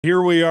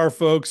Here we are,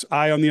 folks.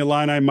 Eye on the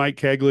Illini, Mike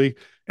Cagley,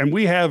 and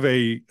we have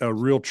a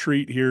real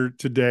treat here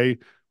today.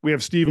 We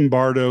have Stephen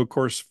Bardo. Of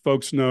course,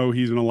 folks know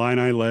he's an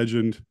Illini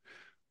legend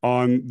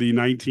on the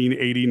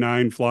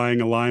 1989 Flying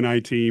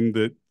Illini team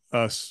that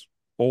us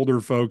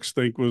older folks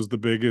think was the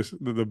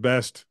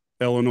best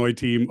Illinois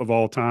team of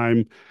all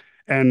time.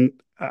 And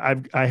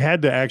I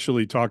had to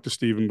actually talk to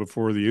Stephen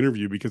before the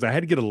interview because I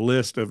had to get a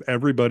list of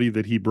everybody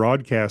that he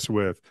broadcasts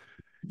with.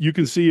 You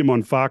can see him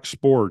on Fox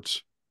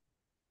Sports,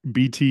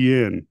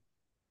 BTN,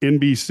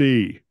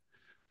 NBC,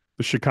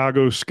 the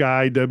Chicago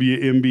Sky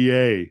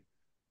WNBA,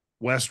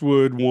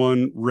 Westwood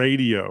One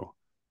Radio.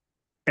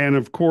 And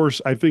of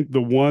course, I think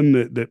the one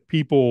that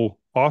people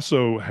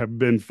also have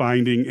been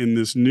finding in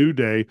this new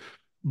day,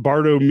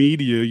 Bardo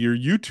Media, your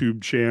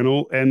YouTube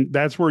channel, and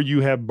that's where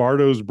you have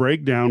Bardo's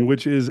Breakdown,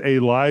 which is a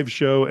live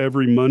show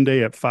every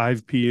Monday at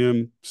 5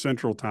 p.m.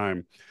 Central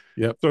Time.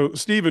 Yep. So,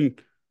 Stephen,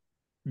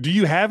 do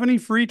you have any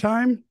free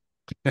time?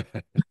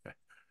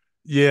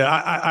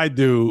 Yeah, I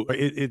do.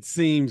 It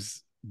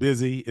seems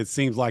busy. It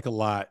seems like a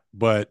lot,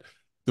 but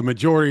the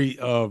majority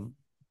of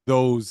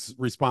those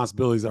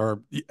responsibilities are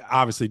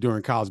obviously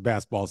during college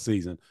basketball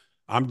season.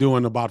 I'm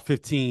doing about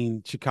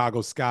 15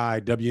 Chicago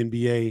Sky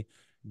WNBA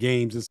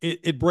games.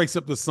 It breaks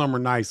up the summer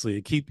nicely.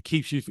 It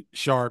keeps you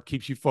sharp,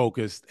 keeps you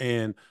focused.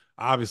 And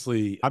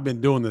obviously, I've been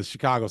doing the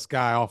Chicago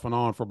Sky off and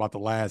on for about the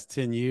last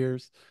 10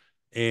 years.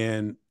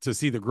 And to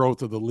see the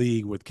growth of the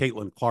league with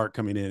Caitlin Clark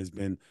coming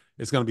in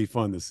it's going to be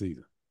fun this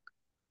season.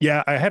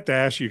 Yeah, I have to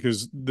ask you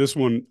because this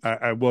one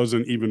I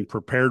wasn't even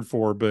prepared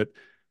for, but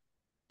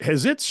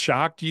has it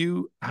shocked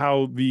you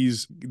how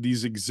these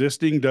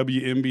existing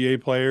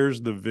WNBA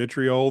players, the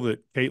vitriol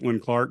that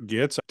Caitlin Clark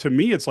gets? To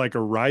me, it's like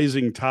a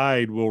rising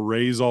tide will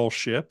raise all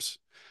ships.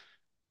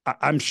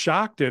 I'm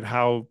shocked at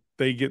how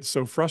they get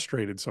so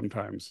frustrated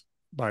sometimes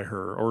by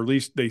her, or at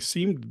least there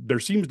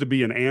seems to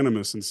be an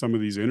animus in some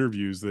of these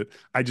interviews that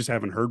I just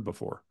haven't heard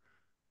before.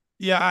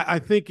 Yeah, I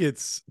think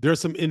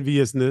there's some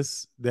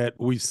enviousness that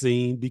we've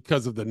seen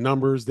because of the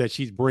numbers that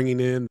she's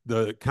bringing in,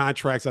 the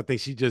contracts. I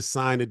think she just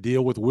signed a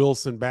deal with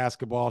Wilson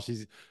Basketball.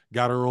 She's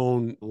got her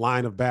own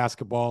line of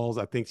basketballs.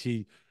 I think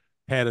she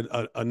had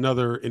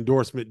another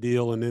endorsement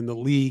deal, and then the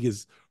league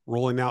is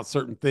rolling out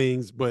certain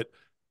things. But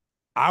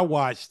I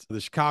watched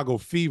the Chicago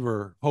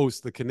Fever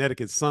host the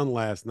Connecticut Sun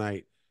last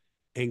night,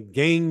 and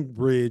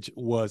Gainbridge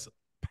was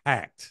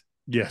packed.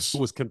 It Yes.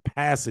 was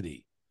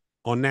capacity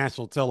on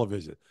national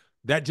television.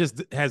 That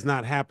just has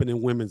not happened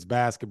in women's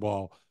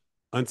basketball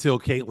until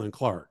Caitlin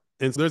Clark.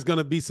 And so there's going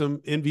to be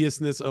some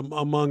enviousness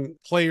among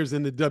players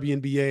in the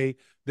WNBA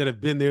that have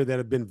been there, that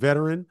have been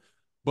veteran.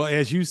 But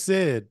as you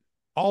said,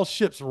 all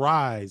ships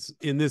rise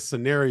in this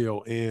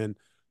scenario. And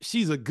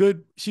she's a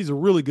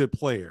really good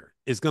player.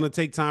 It's going to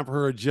take time for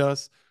her to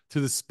adjust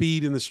to the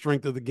speed and the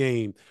strength of the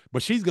game,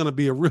 but she's going to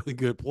be a really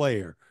good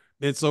player.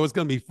 And so it's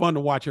going to be fun to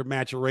watch her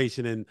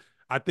maturation. And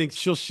I think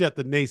she'll shut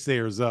the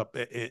naysayers up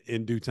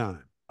in due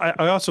time.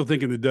 I also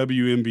think in the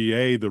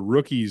WNBA, the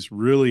rookies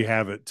really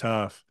have it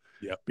tough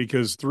Yep.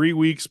 because 3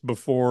 weeks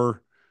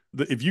before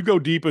if you go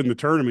deep in the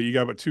tournament, you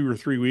got about 2 or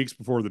 3 weeks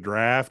before the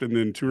draft, and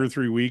then 2 or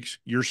 3 weeks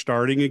you're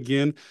starting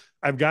again.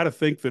 I've got to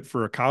think that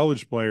for a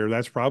college player,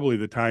 that's probably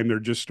the time they're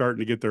just starting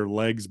to get their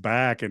legs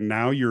back, and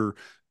now you're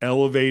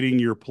elevating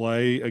your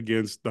play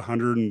against the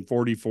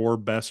 144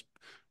 best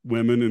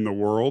women in the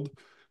world.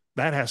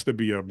 That has to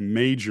be a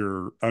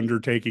major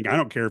undertaking. I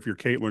don't care if you're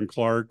Caitlin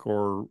Clark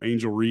or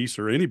Angel Reese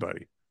or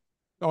anybody.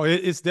 Oh,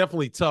 it's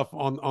definitely tough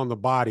on the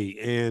body.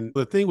 And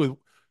the thing with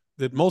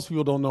that most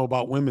people don't know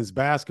about women's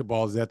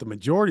basketball is that the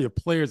majority of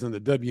players in the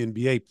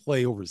WNBA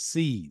play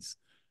overseas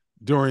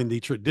during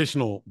the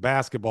traditional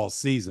basketball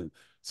season.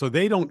 So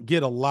they don't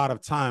get a lot of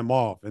time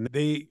off, and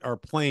they are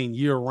playing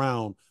year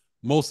round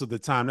most of the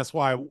time. That's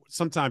why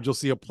sometimes you'll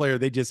see a player,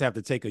 they just have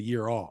to take a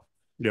year off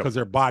Yep. because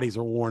their bodies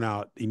are worn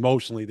out.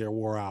 Emotionally, they're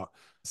wore out.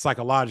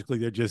 Psychologically,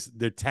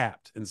 they're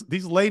tapped. And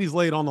these ladies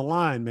laid on the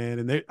line, man.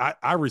 And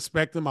I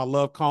respect them. I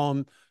love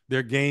calling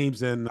their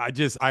games, and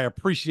I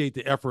appreciate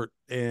the effort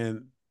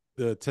and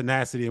the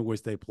tenacity in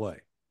which they play.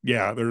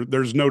 Yeah,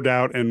 there's no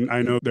doubt. And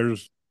I know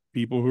there's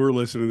people who are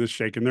listening to this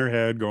shaking their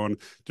head, going,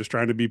 just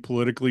trying to be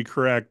politically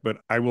correct. But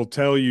I will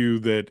tell you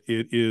that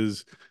it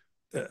is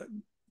uh,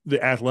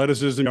 the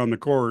athleticism on the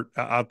court.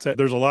 I'll tell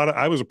there's a lot of,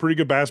 I was a pretty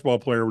good basketball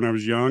player when I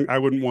was young. I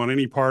wouldn't want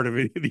any part of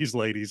any of these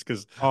ladies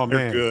because Oh they're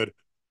man, good.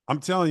 I'm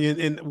telling you,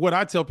 and what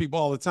I tell people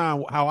all the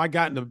time, how I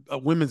got into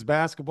women's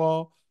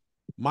basketball.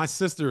 My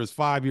sister is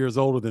 5 years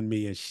older than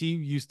me, and she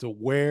used to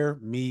wear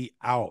me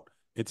out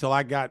until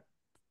I got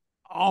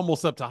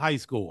almost up to high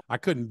school. I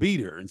couldn't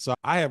beat her. And so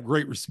I have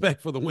great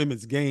respect for the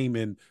women's game.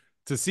 And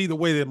to see the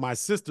way that my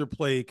sister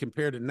played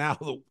compared to now,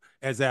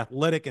 as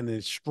athletic and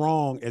as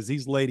strong as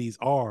these ladies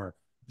are,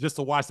 just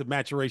to watch the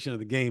maturation of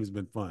the game has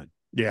been fun.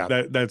 Yeah,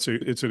 it's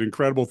an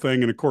incredible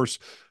thing. And of course,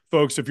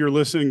 folks, if you're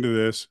listening to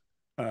this,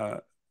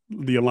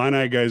 the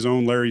Illini guy's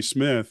own Larry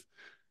Smith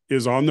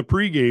is on the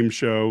pregame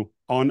show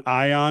on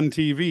Ion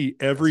TV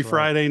every That's right.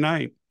 Friday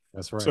night.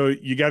 That's right. So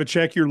you got to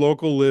check your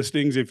local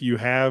listings. If you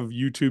have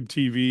YouTube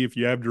TV, if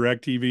you have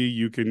Direct TV,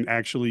 you can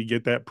actually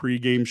get that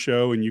pregame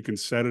show and you can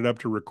set it up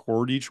to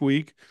record each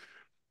week.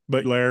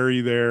 But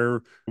Larry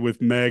there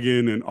with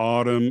Megan and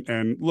Autumn,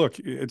 and look,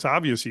 it's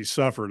obvious he's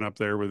suffering up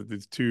there with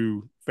these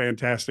two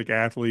fantastic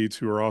athletes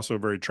who are also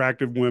very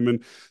attractive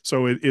women.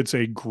 So it's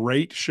a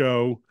great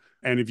show.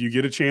 And if you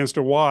get a chance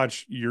to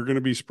watch, you're going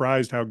to be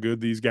surprised how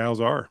good these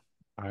gals are.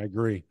 I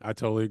agree. I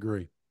totally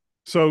agree.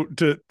 So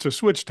to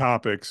switch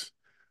topics,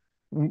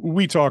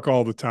 we talk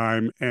all the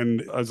time.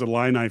 And as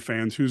Illini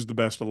fans, who's the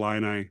best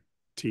Illini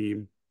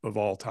team of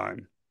all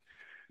time?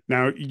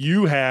 Now,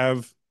 you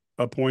have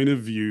a point of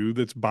view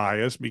that's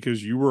biased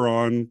because you were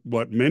on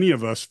what many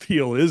of us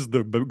feel is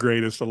the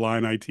greatest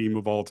Illini team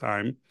of all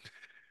time.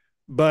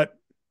 But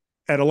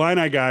at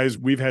IlliniGuys,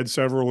 we've had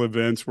several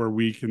events where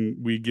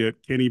we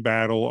get Kenny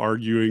Battle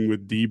arguing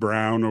with D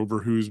Brown over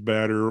who's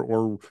better,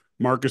 or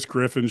Marcus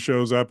Griffin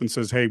shows up and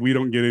says, "Hey, we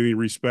don't get any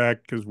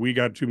respect because we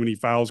got too many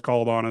fouls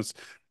called on us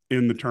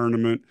in the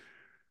tournament."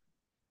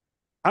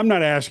 I'm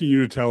not asking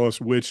you to tell us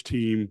which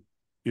team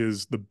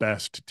is the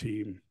best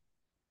team,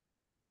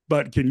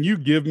 but can you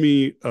give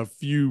me a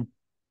few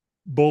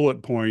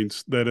bullet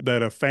points that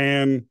a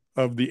fan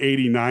of the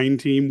 '89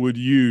 team would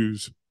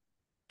use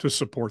to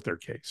support their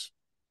case?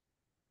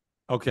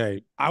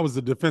 Okay. I was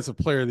the defensive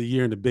player of the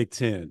year in the Big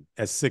Ten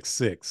at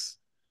 6'6".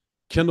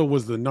 Kendall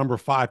was the number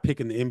 5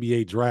 pick in the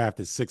NBA draft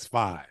at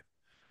 6'5".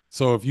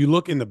 So if you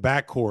look in the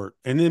backcourt,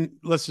 and then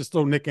let's just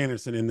throw Nick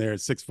Anderson in there at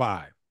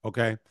 6'5".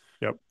 Okay.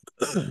 Yep.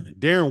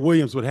 Darren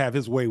Williams would have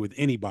his way with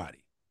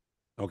anybody.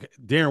 Okay.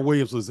 Darren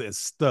Williams was a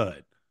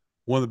stud,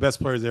 one of the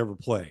best players to ever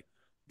play.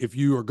 If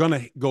you are going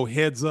to go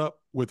heads up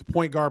with the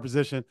point guard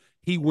position,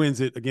 he wins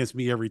it against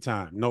me every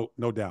time.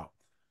 No doubt.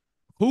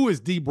 Who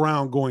is D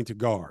Brown going to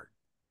guard?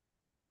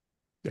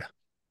 Yeah.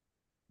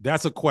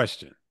 That's a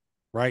question,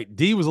 right?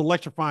 D was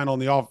electrifying on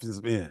the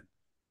offensive end.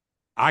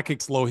 I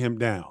could slow him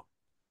down.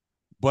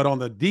 But on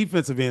the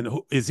defensive end,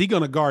 is he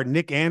going to guard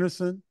Nick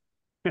Anderson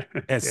at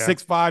Yeah.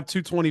 6'5",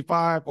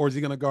 225, or is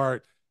he going to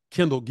guard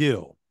Kendall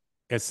Gill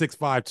at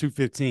 6'5",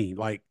 215?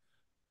 Like,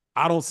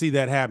 I don't see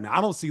that happening. I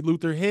don't see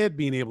Luther Head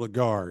being able to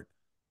guard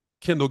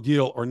Kendall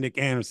Gill or Nick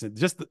Anderson.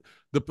 Just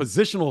the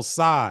positional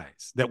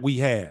size that we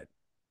had,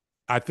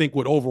 I think,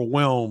 would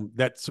overwhelm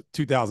that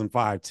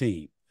 2005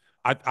 team.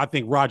 I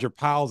think Roger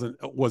Powell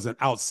was an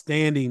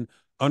outstanding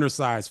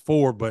undersized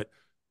forward, but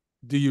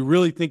do you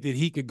really think that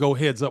he could go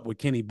heads up with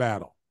Kenny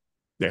Battle?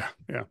 Yeah,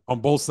 yeah. On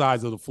both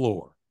sides of the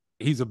floor.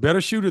 He's a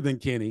better shooter than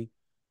Kenny,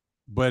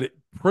 but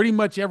pretty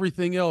much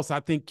everything else, I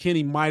think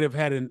Kenny might have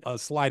had a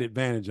slight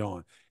advantage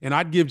on. And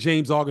I'd give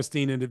James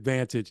Augustine an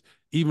advantage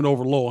even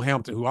over Lowell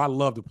Hampton, who I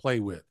love to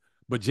play with.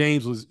 But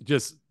James was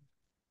just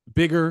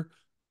bigger,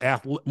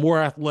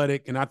 more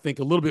athletic, and I think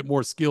a little bit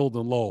more skilled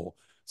than Lowell.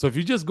 So if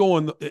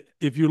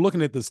you're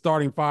looking at the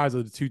starting fives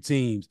of the two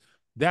teams,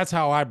 that's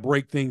how I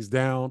break things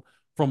down.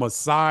 From a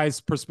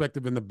size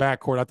perspective in the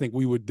backcourt, I think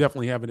we would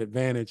definitely have an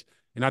advantage.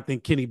 And I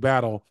think Kenny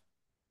Battle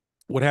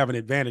would have an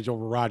advantage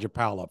over Roger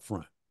Powell up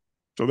front.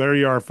 So there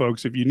you are,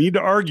 folks. If you need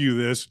to argue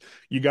this,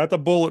 you got the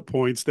bullet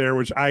points there,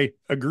 which I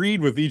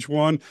agreed with each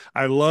one.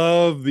 I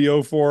love the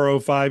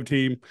 04-05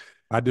 team.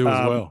 I do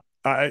as well.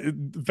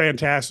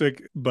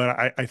 Fantastic.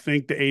 But I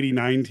think the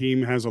 89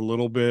 team has a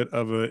little bit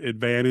of an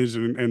advantage.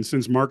 And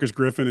since Marcus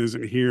Griffin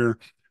isn't here,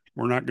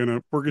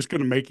 we're just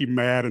going to make him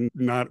mad and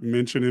not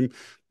mention him,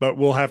 but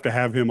we'll have to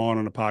have him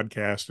on a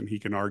podcast and he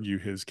can argue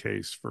his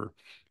case for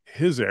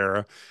his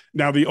era.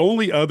 Now, the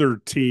only other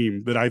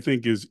team that I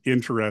think is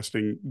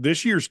interesting,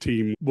 this year's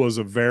team was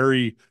a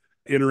very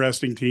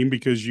interesting team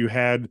because you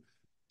had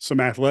some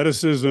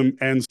athleticism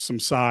and some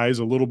size,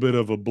 a little bit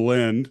of a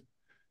blend.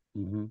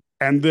 Mm-hmm.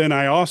 And then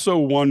I also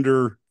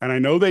wonder, and I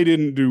know they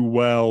didn't do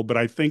well, but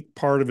I think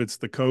part of it's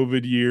the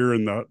COVID year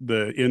and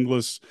the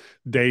endless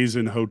days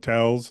in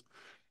hotels.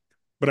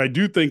 But I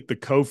do think the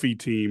Kofi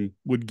team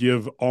would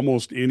give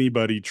almost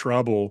anybody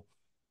trouble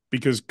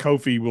because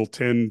Kofi will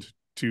tend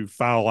to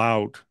foul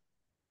out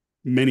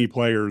many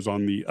players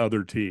on the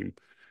other team.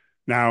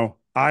 Now,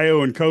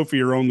 Io and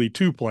Kofi are only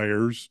two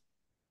players.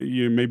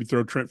 You maybe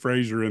throw Trent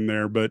Frazier in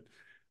there, but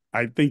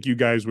I think you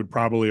guys would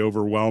probably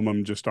overwhelm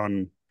them just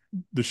on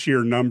the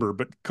sheer number.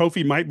 But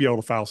Kofi might be able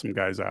to foul some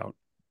guys out.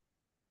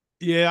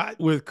 Yeah,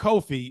 with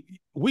Kofi,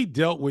 we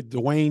dealt with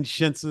Dwayne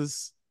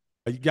Shintzes.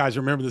 You guys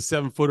remember the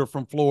 7-footer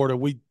from Florida?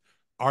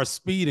 Our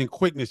speed and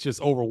quickness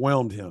just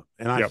overwhelmed him.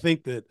 And I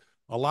think that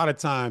a lot of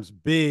times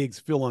bigs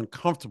feel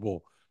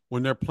uncomfortable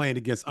when they're playing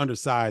against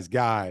undersized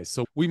guys.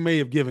 So we may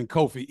have given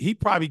Kofi, he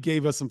probably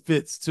gave us some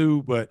fits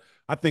too, but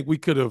I think we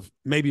could have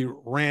maybe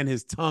ran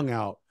his tongue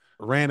out,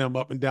 ran him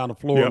up and down the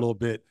floor a little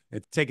bit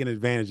and taken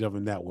advantage of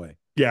him that way.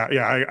 Yeah,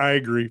 I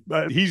agree.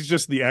 But he's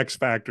just the X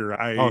factor.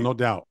 Oh, no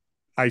doubt.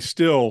 I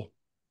still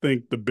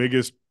think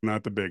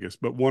not the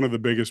biggest, but one of the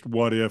biggest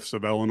what ifs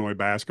of Illinois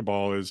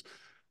basketball is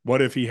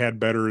what if he had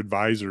better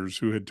advisors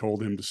who had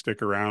told him to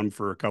stick around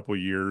for a couple of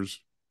years,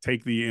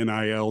 take the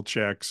NIL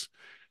checks,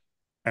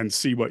 and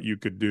see what you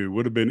could do.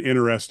 Would have been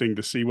interesting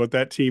to see what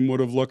that team would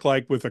have looked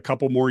like with a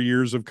couple more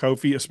years of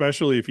Kofi,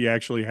 especially if he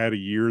actually had a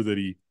year that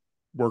he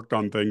worked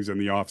on things in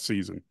the off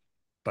season.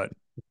 But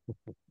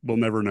we'll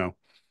never know.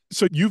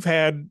 So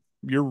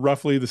you're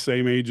roughly the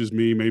same age as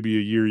me, maybe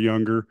a year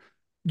younger.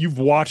 You've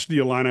watched the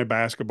Illini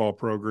basketball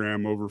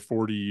program over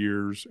 40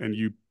 years, and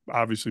you've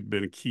obviously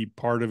been a key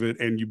part of it.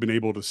 And you've been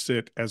able to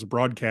sit as a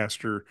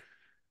broadcaster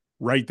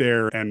right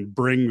there and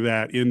bring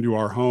that into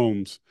our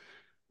homes.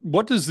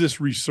 What does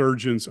this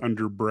resurgence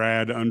under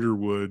Brad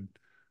Underwood,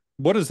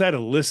 what does that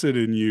elicit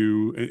in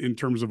you in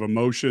terms of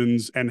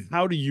emotions, and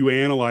how do you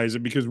analyze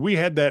it? Because we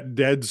had that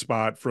dead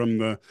spot from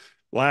the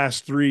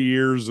last 3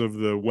 years of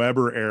the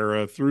Weber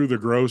era through the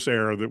Gross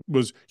era that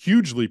was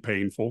hugely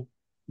painful.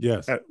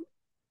 Yes.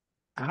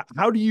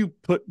 How do you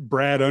put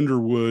Brad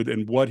Underwood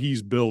and what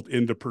he's built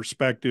into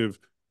perspective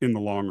in the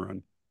long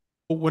run?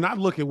 When I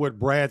look at what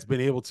Brad's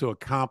been able to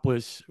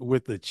accomplish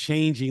with the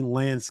changing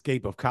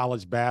landscape of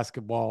college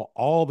basketball,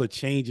 all the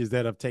changes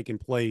that have taken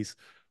place,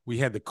 we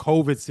had the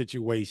COVID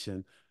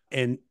situation,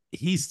 and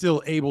he's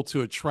still able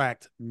to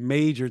attract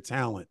major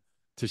talent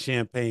to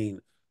Champaign,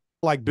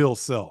 like Bill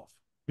Self.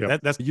 Yep.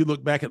 That's you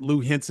look back at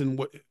Lou Henson,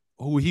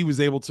 who he was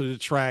able to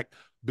attract.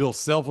 Bill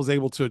Self was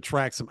able to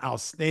attract some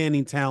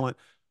outstanding talent.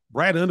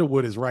 Brad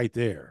Underwood is right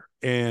there.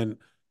 And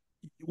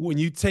when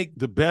you take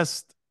the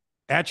best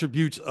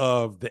attributes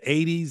of the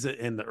 80s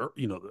and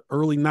the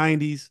early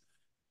 90s,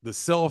 the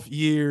Self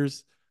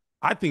years,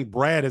 I think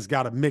Brad has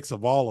got a mix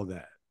of all of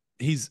that.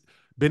 He's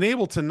been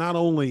able to not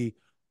only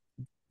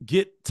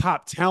get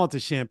top talent to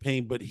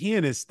Champaign, but he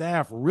and his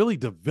staff really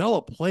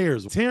develop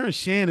players. Terrence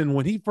Shannon,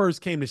 when he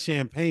first came to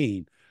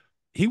Champaign,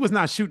 he was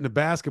not shooting the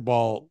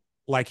basketball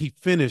like he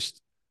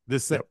finished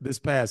this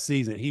past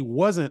season. He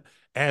wasn't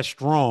as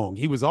strong.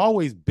 He was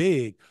always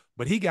big,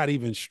 but he got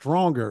even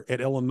stronger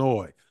at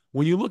Illinois.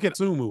 When you look at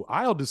Sumu,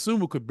 Ayo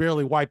Dosunmu could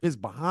barely wipe his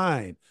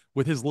behind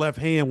with his left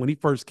hand when he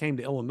first came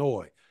to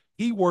Illinois.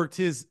 He worked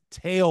his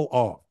tail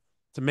off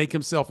to make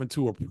himself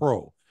into a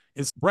pro.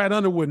 And Brad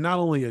Underwood not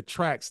only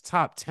attracts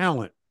top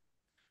talent,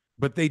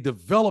 but they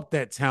develop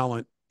that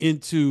talent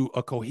into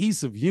a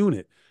cohesive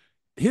unit.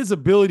 His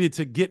ability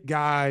to get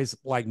guys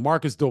like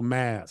Marcus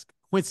Domask,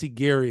 Quincy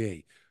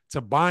Guerrier,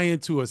 to buy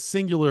into a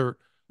singular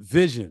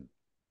vision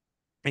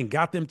and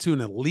got them to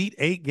an Elite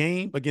Eight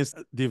game against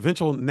the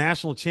eventual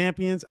national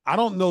champions. I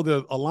don't know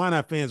that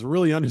Illini fans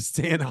really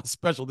understand how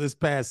special this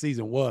past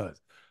season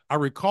was. I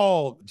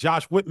recall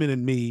Josh Whitman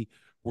and me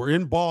were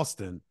in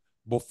Boston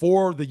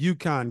before the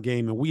UConn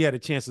game, and we had a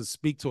chance to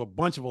speak to a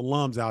bunch of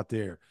alums out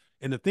there.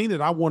 And the thing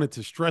that I wanted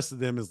to stress to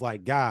them is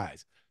like,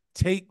 guys,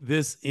 take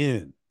this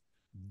in.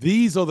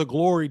 These are the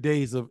glory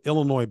days of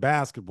Illinois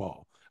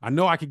basketball. I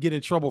know I could get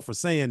in trouble for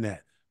saying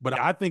that, but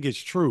I think it's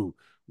true.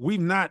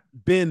 We've not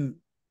been,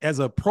 as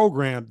a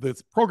program,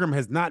 this program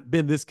has not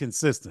been this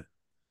consistent,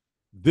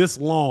 this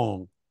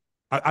long.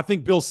 I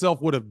think Bill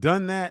Self would have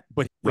done that,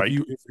 but if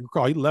you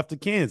recall, he left to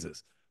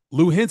Kansas.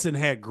 Lou Henson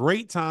had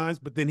great times,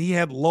 but then he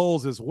had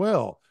lulls as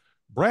well.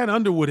 Brad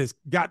Underwood has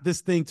got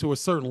this thing to a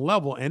certain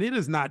level, and it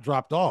has not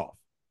dropped off.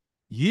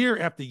 Year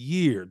after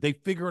year, they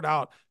figured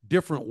out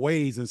different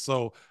ways. And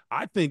so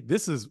I think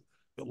this is,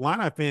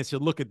 Illini fans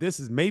should look at this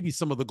as maybe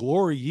some of the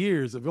glory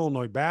years of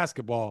Illinois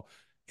basketball.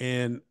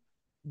 And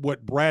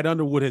what Brad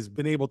Underwood has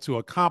been able to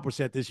accomplish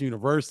at this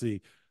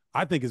university,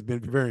 I think has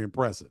been very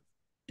impressive.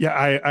 Yeah,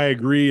 I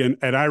agree.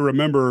 And I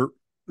remember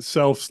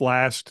Self's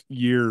last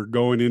year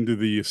going into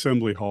the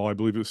assembly hall. I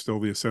believe it was still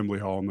the assembly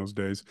hall in those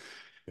days.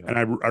 Yeah. And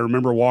I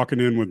remember walking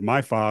in with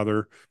my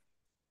father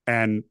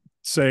and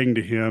saying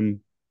to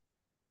him,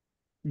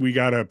 we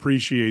got to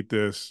appreciate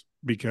this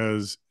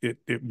because it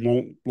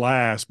won't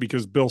last,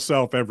 because Bill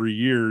Self every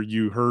year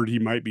you heard he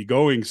might be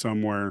going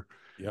somewhere.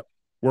 Yep.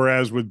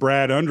 Whereas with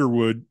Brad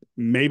Underwood,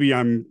 maybe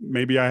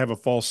I have a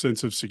false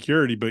sense of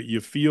security, but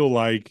you feel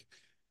like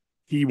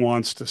he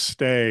wants to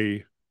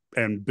stay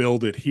and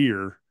build it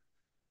here.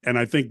 And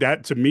I think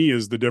that to me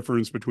is the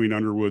difference between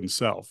Underwood and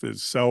Self.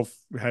 Is Self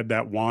had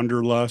that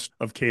wanderlust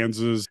of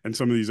Kansas and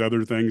some of these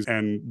other things.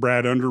 And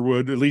Brad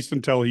Underwood, at least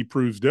until he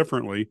proves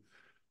differently,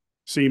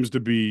 seems to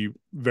be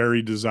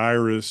very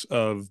desirous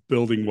of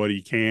building what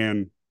he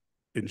can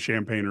in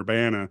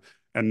Champaign-Urbana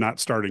and not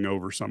starting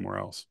over somewhere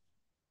else.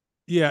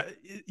 Yeah,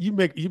 you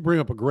bring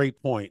up a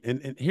great point.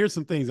 And here's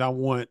some things I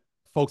want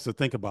folks to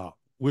think about.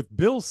 With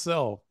Bill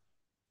Self,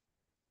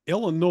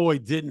 Illinois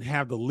didn't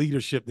have the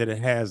leadership that it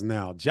has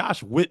now.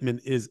 Josh Whitman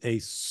is a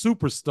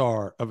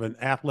superstar of an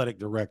athletic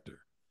director.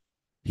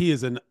 He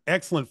is an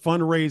excellent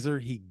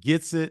fundraiser. He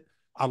gets it.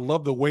 I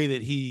love the way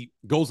that he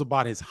goes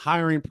about his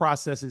hiring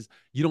processes.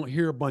 You don't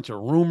hear a bunch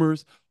of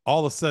rumors.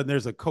 All of a sudden,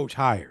 there's a coach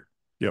hired.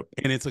 Yep.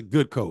 And it's a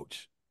good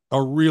coach,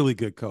 a really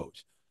good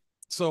coach.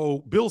 So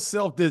Bill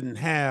Self didn't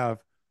have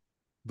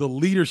the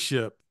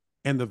leadership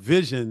and the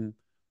vision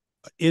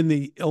in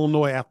the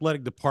Illinois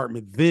athletic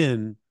department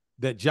then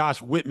that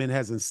Josh Whitman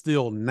has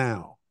instilled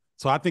now.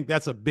 So I think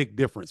that's a big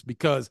difference,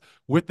 because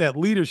with that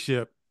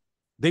leadership,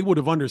 they would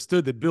have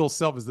understood that Bill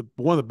Self is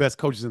one of the best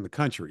coaches in the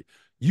country.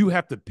 You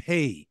have to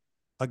pay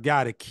a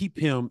guy to keep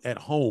him at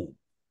home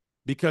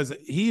because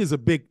he's a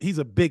Big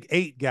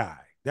 8 guy.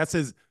 That's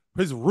his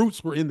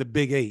roots were in the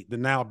Big 8, the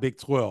now Big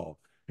 12.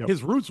 Yep.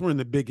 His roots were in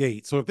the Big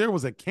 8. So if there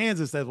was a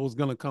Kansas that was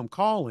going to come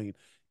calling,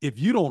 if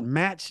you don't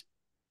match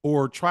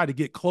or try to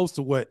get close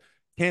to what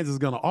Kansas is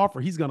going to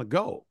offer, he's going to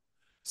go.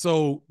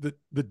 So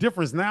the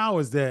difference now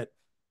is that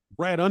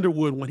Brad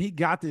Underwood, when he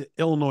got the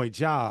Illinois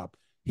job,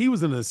 he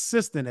was an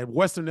assistant at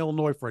Western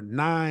Illinois for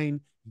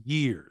 9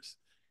 years.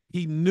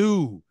 He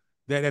knew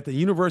that at the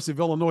University of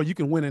Illinois, you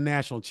can win a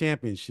national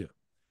championship.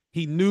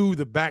 He knew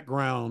the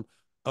background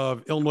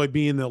of Illinois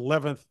being the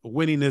 11th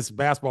winningest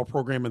basketball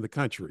program in the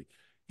country.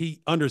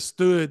 He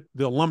understood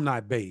the alumni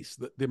base,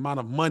 the amount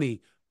of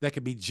money that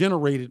can be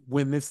generated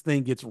when this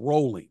thing gets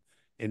rolling.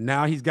 And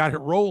now he's got it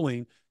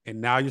rolling,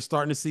 and now you're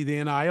starting to see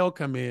the NIL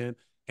come in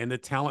and the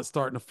talent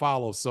starting to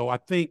follow. So I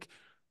think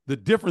the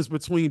difference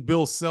between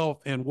Bill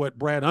Self and what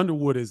Brad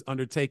Underwood is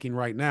undertaking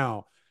right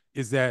now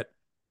is that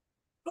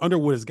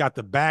Underwood has got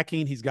the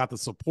backing, he's got the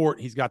support,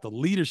 he's got the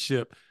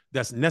leadership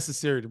that's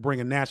necessary to bring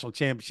a national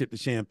championship to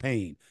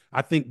Champaign.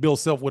 I think Bill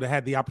Self would have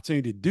had the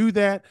opportunity to do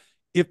that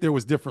if there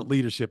was different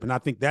leadership. And I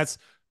think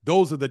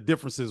those are the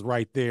differences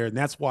right there. And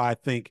that's why I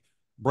think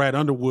Brad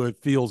Underwood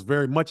feels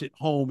very much at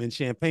home in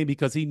Champaign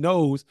because he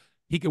knows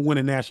he can win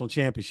a national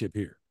championship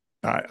here.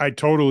 I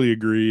totally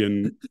agree,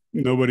 and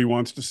nobody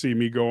wants to see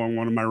me go on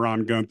one of my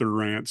Ron Gunther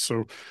rants.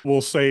 So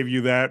we'll save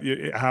you that.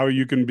 How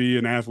you can be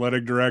an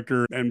athletic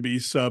director and be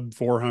sub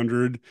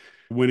 400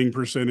 winning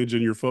percentage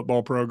in your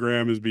football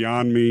program is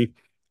beyond me.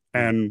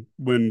 And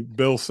when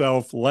Bill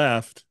Self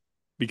left,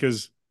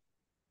 because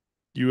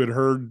you had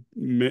heard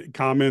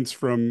comments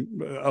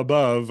from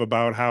above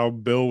about how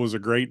Bill was a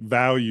great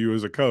value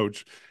as a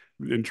coach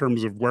in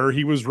terms of where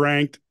he was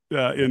ranked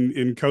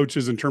in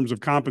coaches in terms of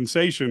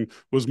compensation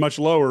was much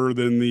lower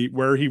than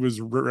where he was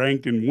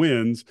ranked in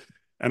wins.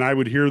 And I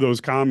would hear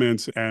those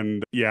comments,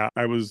 and yeah,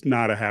 I was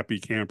not a happy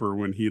camper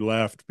when he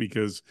left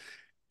because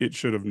it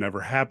should have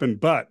never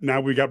happened. But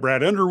now we got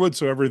Brad Underwood,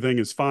 so everything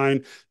is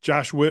fine.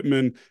 Josh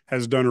Whitman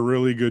has done a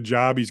really good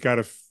job. He's got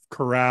to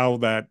corral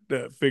that,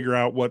 figure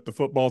out what the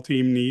football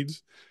team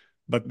needs.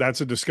 But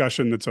that's a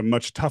discussion that's a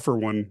much tougher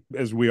one,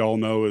 as we all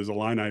know as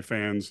Illini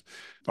fans,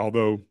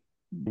 although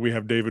we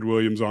have David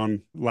Williams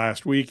on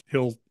last week.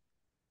 He'll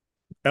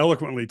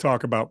eloquently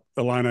talk about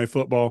Illini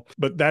football,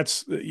 but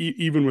that's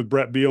even with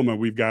Brett Bielema,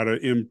 we've got an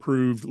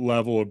improved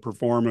level of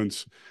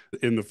performance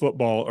in the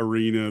football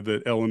arena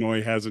that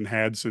Illinois hasn't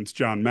had since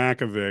John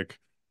Makovic.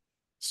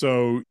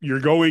 So you're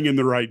going in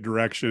the right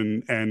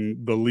direction,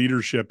 and the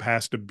leadership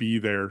has to be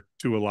there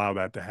to allow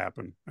that to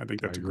happen. I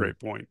think that's a great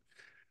point.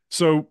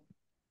 So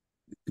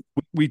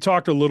we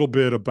talked a little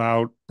bit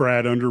about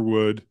Brad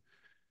Underwood.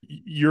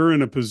 You're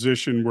in a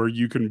position where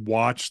you can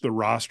watch the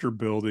roster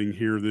building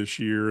here this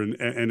year,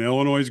 and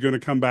Illinois is going to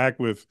come back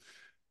with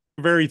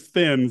very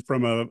thin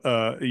from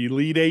a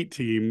Elite Eight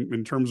team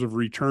in terms of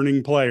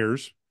returning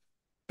players.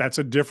 That's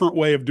a different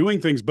way of doing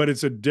things, but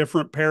it's a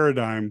different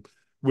paradigm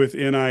with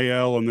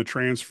NIL and the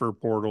transfer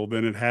portal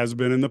than it has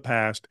been in the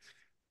past.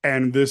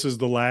 And this is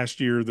the last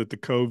year that the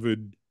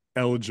COVID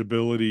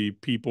eligibility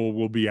people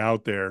will be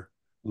out there.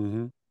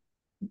 Mm-hmm.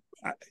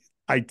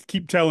 I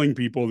keep telling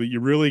people that you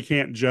really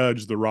can't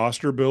judge the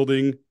roster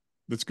building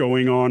that's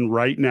going on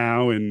right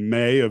now in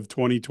May of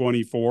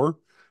 2024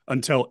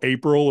 until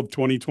April of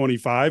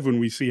 2025 when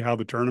we see how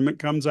the tournament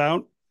comes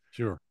out.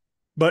 Sure.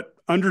 But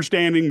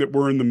understanding that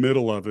we're in the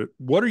middle of it,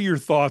 what are your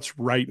thoughts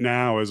right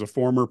now as a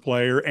former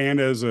player and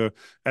as an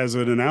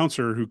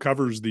announcer who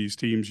covers these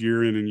teams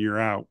year in and year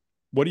out?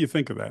 What do you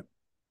think of that?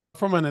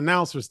 From an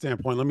announcer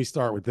standpoint, let me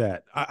start with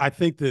that. I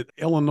think that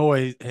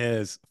Illinois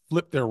has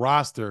flipped their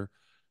roster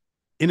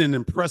in an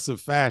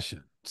impressive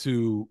fashion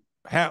to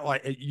have,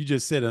 like you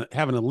just said,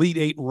 have an Elite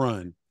Eight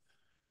run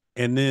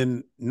and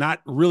then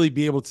not really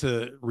be able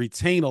to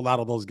retain a lot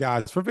of those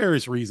guys for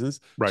various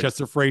reasons. Right.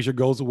 Chester Frazier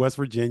goes to West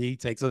Virginia. He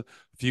takes a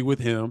few with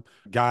him.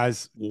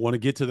 Guys want to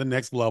get to the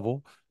next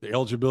level. The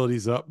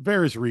eligibility's up,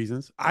 various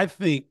reasons. I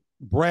think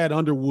Brad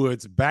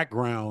Underwood's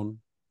background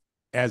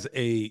as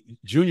a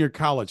junior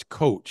college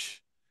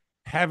coach,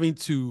 having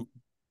to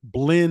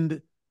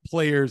blend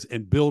players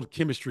and build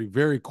chemistry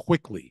very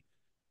quickly.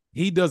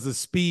 He does the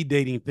speed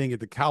dating thing at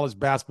the college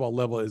basketball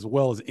level as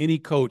well as any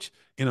coach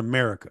in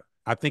America.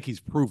 I think he's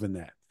proven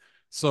that.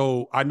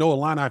 So I know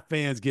Illini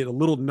fans get a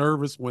little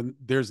nervous when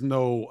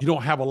you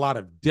don't have a lot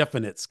of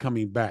definites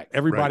coming back.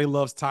 Everybody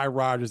loves Ty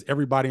Rodgers.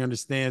 Everybody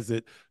understands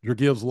that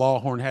Gibbs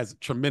Lawhorn has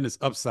tremendous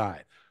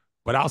upside.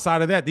 But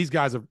outside of that, these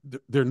guys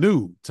they're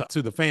new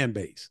to the fan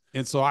base.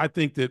 And so I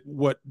think that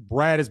what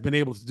Brad has been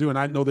able to do, and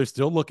I know they're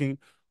still looking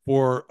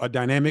for a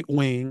dynamic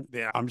wing.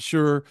 I'm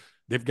sure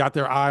they've got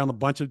their eye on a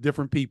bunch of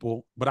different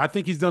people, but I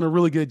think he's done a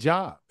really good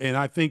job. And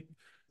I think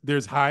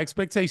there's high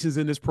expectations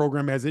in this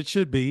program, as it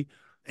should be.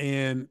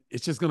 And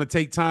it's just going to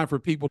take time for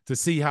people to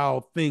see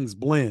how things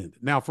blend.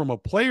 Now, from a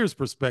player's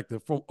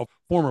perspective, from a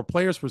former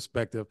player's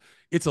perspective,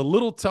 it's a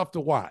little tough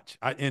to watch.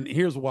 And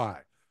here's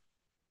why.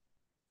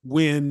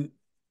 When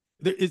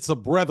it's a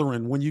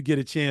brethren when you get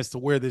a chance to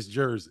wear this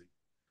jersey.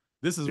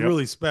 This is Yep.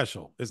 really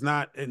special. It's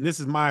not, and this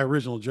is my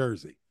original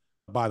jersey,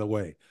 by the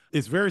way.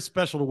 It's very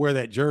special to wear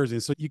that jersey.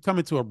 And so you come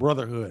into a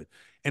brotherhood,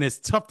 and it's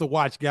tough to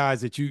watch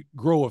guys that you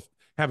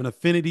have an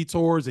affinity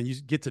towards and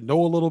you get to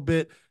know a little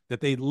bit, that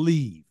they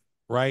leave,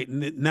 right?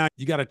 And now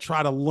you got to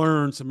try to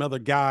learn some other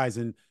guys,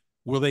 and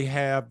will they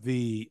have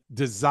the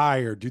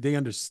desire? Do they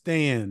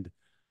understand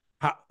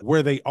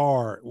where they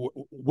are,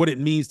 what it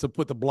means to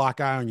put the block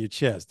eye on your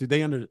chest? Do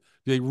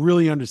they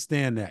really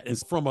understand that? And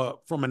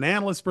from an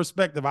analyst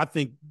perspective, I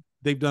think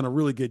they've done a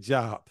really good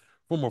job.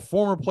 From a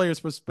former player's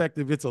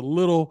perspective, it's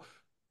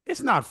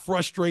not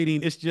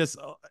frustrating. It's just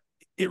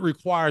it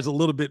requires a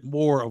little bit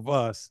more of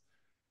us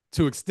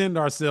to extend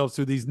ourselves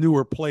to these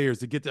newer players,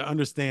 to get to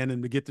understand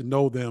and to get to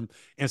know them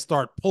and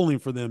start pulling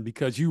for them,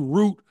 because you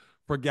root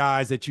for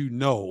guys that you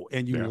know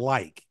and you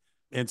like.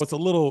 And so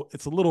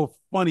it's a little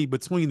funny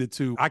between the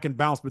two. I can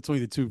bounce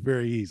between the two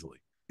very easily.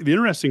 The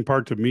interesting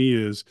part to me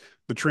is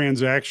the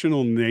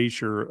transactional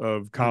nature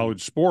of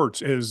college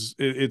sports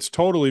it's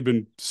totally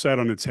been set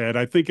on its head.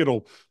 I think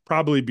it'll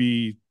probably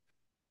be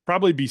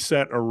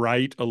set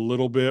aright a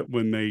little bit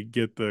when they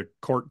get the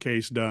court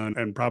case done,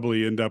 and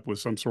probably end up with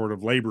some sort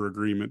of labor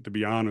agreement, to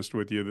be honest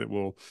with you, that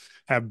will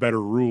have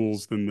better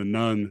rules than the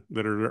none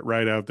that are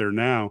right out there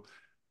now.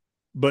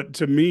 But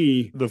to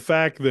me, the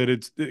fact that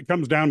it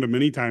comes down to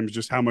many times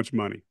just how much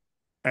money,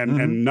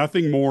 and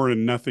nothing more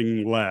and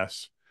nothing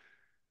less.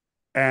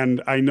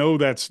 And I know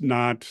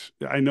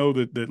I know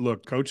that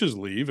look, coaches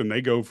leave and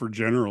they go for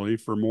generally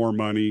for more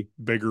money,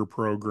 bigger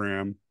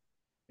program.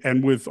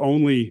 And with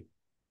only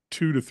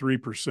 2 to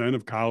 3%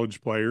 of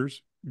college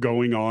players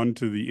going on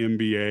to the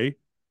NBA,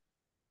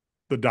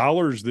 the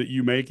dollars that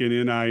you make in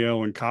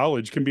NIL in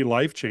college can be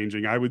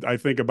life-changing. I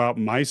think about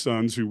my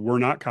sons who were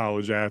not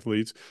college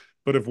athletes,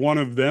 but if one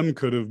of them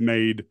could have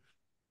made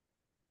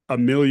 $1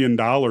 million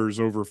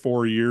over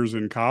 4 years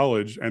in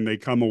college, and they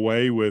come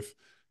away with,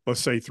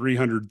 let's say,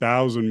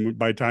 300,000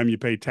 by the time you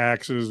pay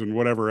taxes and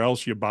whatever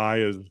else you buy,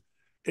 is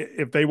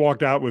if they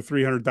walked out with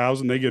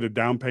 300,000, they get a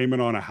down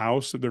payment on a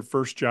house at their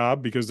first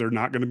job because they're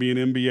not going to be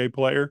an NBA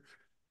player.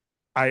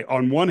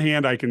 On one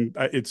hand,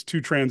 it's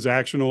too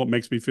transactional. It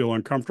makes me feel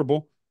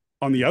uncomfortable.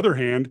 On the other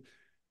hand,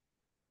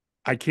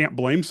 I can't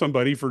blame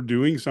somebody for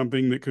doing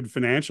something that could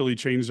financially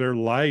change their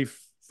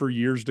life for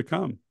years to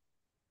come.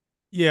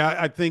 Yeah,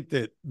 I think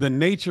that the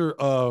nature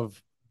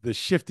of the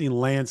shifting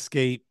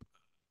landscape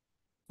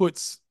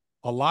puts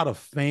a lot of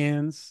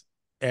fans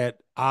at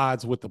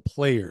odds with the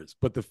players.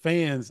 But the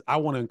fans, I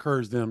want to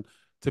encourage them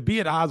to be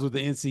at odds with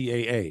the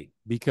NCAA,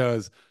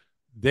 because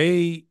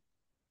they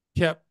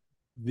kept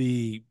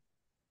the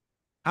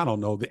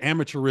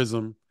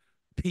amateurism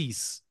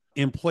piece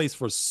in place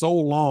for so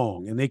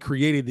long, and they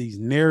created these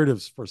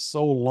narratives for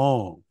so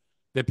long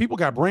that people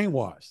got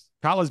brainwashed.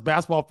 College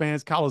basketball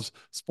fans, college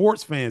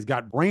sports fans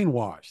got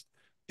brainwashed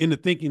into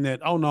thinking that,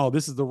 oh no,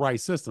 this is the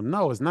right system.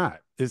 No, it's not.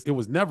 It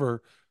was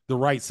never the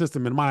right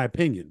system, in my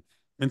opinion.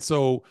 And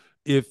so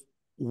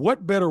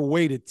what better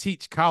way to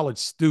teach college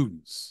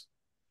students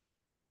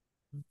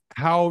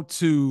how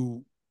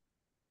to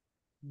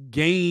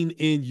gain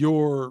in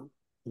your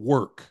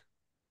work?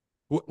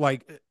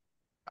 Like,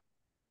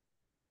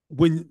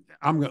 when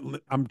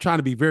I'm trying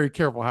to be very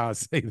careful how I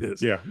say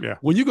this. Yeah.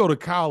 When you go to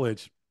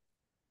college,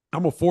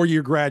 I'm a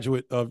 4-year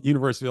graduate of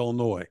University of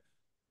Illinois.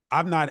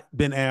 I've not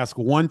been asked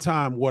one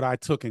time what I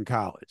took in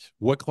college,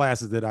 what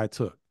classes that I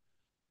took.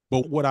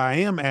 But what I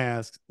am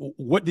asked,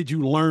 what did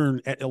you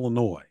learn at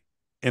Illinois?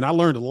 And I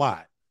learned a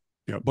lot,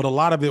 but a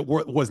lot of it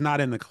was not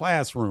in the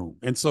classroom.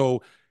 And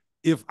so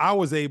if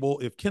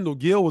Kendall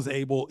Gill was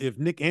able, if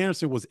Nick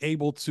Anderson was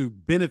able to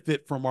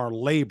benefit from our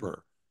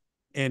labor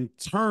and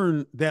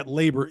turn that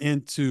labor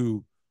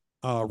into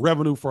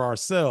revenue for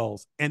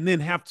ourselves, and then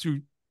have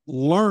to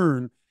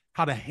learn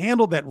how to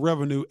handle that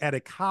revenue at a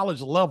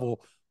college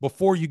level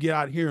before you get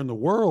out here in the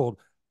world,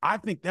 I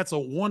think that's a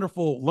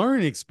wonderful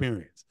learning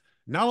experience.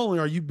 Not only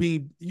are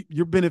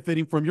you're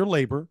benefiting from your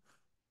labor,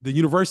 the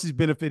university's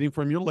benefiting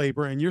from your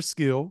labor and your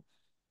skill.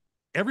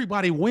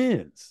 Everybody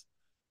wins.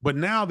 But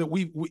now that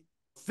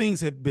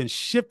things have been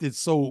shifted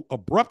so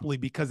abruptly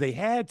because they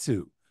had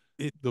to,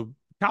 the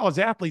college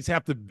athletes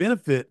have to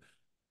benefit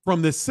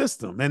from this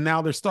system, and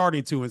now they're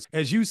starting to. And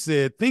as you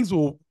said,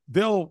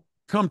 they'll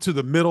come to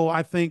the middle.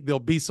 I think there'll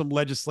be some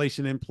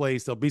legislation in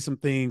place. There'll be some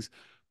things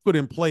put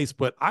in place.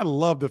 But I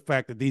love the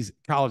fact that these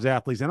college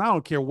athletes, and I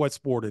don't care what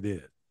sport it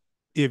is,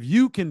 if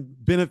you can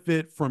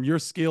benefit from your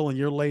skill and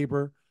your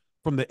labor,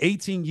 from the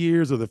 18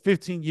 years or the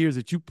 15 years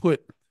that you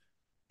put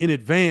in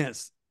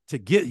advance to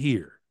get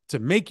here, to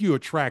make you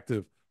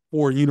attractive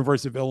for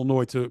University of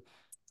Illinois to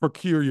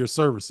procure your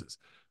services,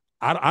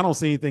 I don't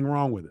see anything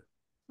wrong with it.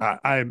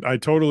 I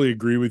totally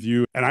agree with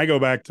you. And I go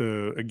back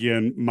to,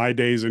 again, my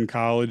days in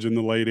college in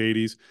the late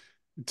 80s.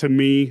 To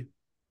me,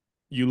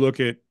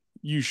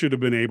 you should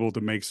have been able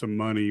to make some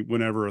money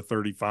whenever a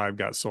 35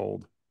 got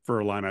sold for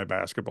Illini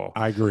basketball.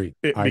 I agree.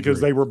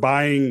 Because they were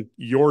buying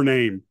your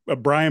name.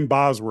 Brian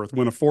Bosworth,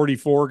 when a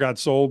 44 got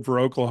sold for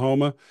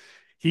Oklahoma,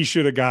 he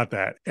should have got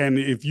that. And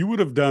if you would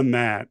have done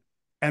that,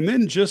 and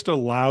then just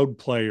allowed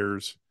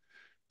players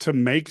to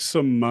make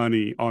some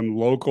money on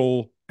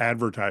local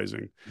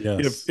advertising.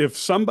 Yes. If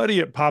somebody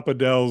at Papa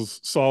Del's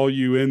saw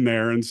you in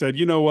there and said,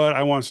 you know what,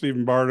 I want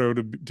Stephen Bardo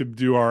to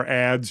do our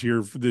ads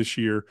here for this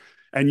year,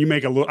 and you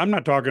make a little, I'm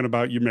not talking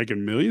about you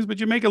making millions, but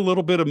you make a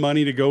little bit of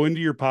money to go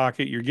into your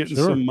pocket, you're getting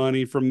Sure. some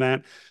money from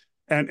that.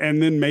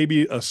 And then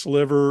maybe a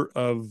sliver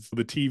of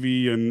the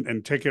TV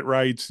and ticket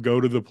rights go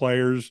to the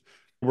players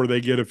where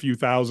they get a few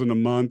thousand a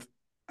month.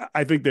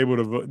 I think they would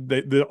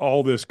have,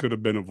 all this could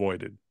have been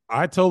avoided.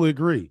 I totally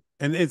agree.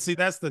 And see,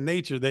 that's the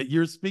nature that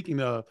you're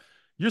speaking of.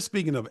 You're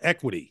speaking of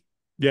equity,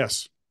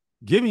 Yes.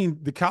 giving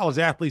the college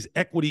athletes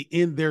equity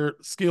in their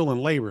skill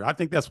and labor. I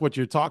think that's what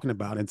you're talking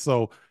about. And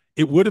so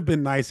it would have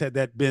been nice had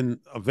that been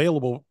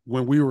available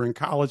when we were in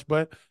college,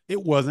 but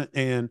it wasn't.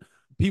 And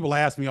people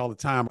ask me all the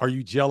time, are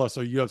you jealous?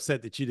 Or are you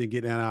upset that you didn't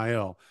get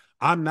NIL?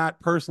 I'm not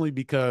personally,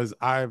 because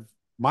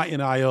my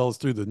NIL is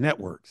through the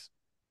networks.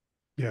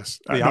 Yes.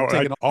 I'm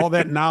taking all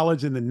that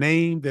knowledge and the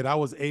name that I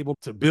was able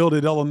to build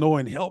at Illinois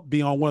and help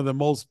be on one of the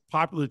most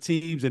popular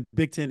teams in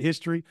Big Ten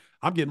history.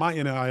 I'm getting my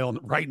NIL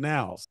right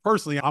now.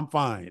 Personally, I'm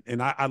fine.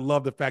 And I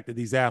love the fact that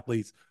these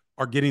athletes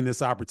are getting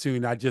this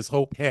opportunity. I just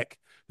hope, heck,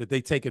 that they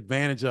take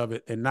advantage of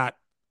it and not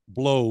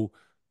blow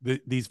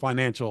these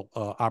financial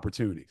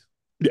opportunities.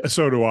 Yeah,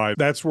 so do I.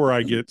 That's where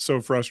I get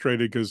so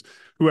frustrated, because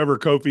whoever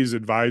Kofi's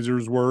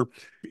advisors were,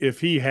 if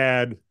he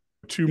had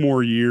 2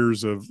 more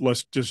years of,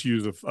 let's just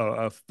use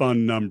a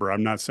fun number.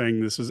 I'm not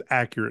saying this is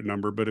accurate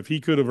number, but if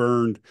he could have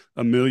earned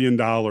 $1 million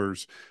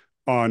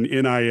on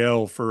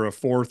NIL for a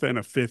fourth and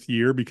a fifth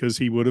year, because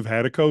he would have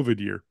had a COVID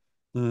year,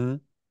 Mm-hmm.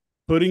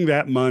 putting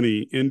that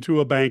money into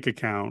a bank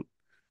account,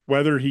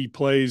 whether he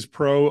plays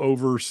pro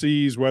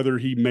overseas, whether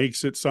he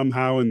makes it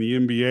somehow in the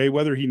NBA,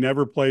 whether he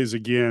never plays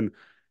again,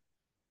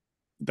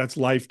 that's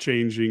life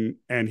changing,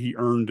 and he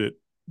earned it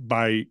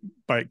by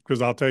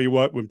because I'll tell you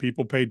what, when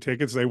people paid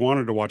tickets, they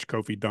wanted to watch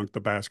Kofi dunk the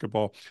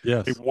basketball. They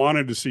Yes.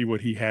 wanted to see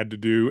what he had to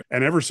do.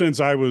 And ever since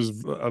I was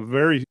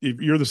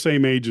if you're the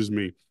same age as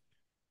me,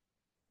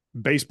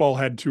 baseball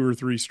had 2 or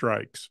 3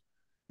 strikes.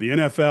 The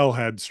NFL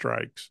had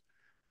strikes.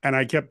 And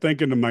I kept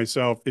thinking to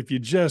myself, if you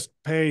just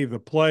pay the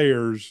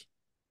players,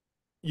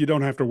 you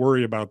don't have to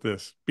worry about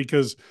this.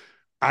 Because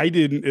I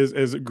didn't,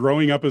 as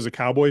growing up as a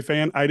Cowboy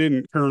fan, I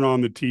didn't turn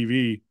on the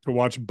TV to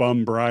watch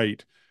Bum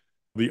Bright,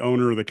 the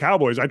owner of the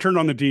Cowboys. I turned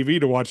on the TV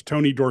to watch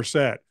Tony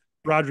Dorsett,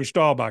 Roger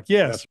Staubach.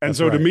 Yes. And That's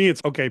so to right. me,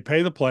 it's okay,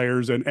 pay the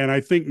players. And I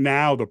think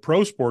now the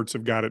pro sports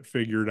have got it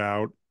figured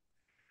out.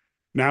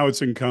 Now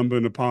it's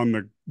incumbent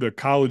upon the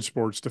college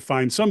sports to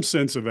find some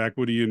sense of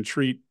equity and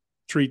treat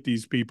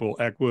these people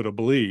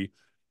equitably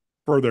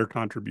for their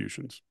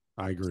contributions.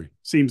 I agree.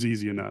 Seems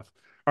easy enough.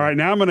 All Yeah. right,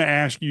 now I'm going to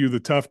ask you the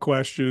tough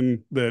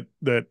question that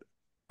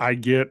I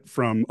get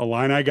from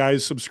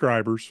IlliniGuys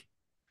subscribers.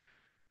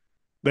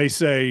 They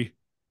say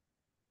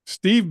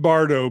Steve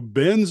Bardo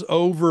bends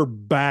over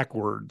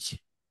backwards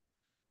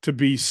to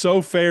be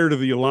so fair to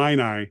the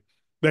Illini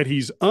that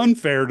he's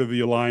unfair to the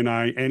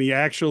Illini, and he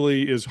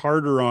actually is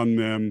harder on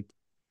them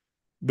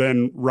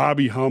than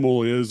Robbie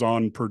Hummel is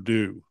on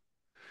Purdue.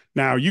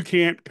 Now, you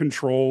can't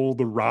control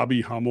the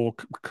Robbie Hummel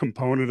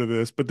component of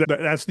this, but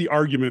that's the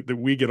argument that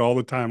we get all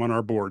the time on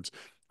our boards.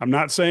 I'm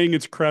not saying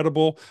it's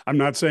credible. I'm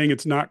not saying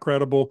it's not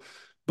credible,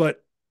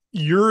 but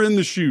you're in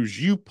the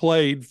shoes. You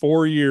played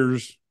 4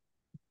 years,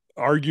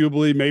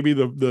 arguably maybe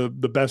the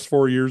best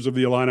 4 years of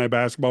the Illini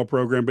basketball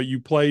program, but you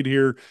played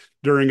here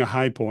during a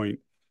high point.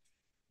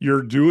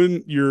 You're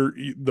doing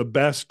the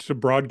best to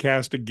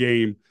broadcast a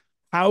game.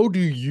 How do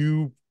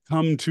you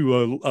come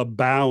to a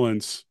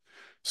balance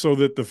so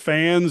that the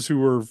fans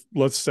who are,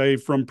 let's say,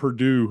 from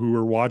Purdue, who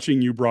are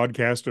watching you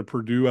broadcast a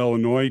Purdue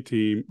Illinois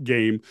team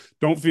game,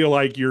 don't feel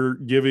like you're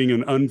giving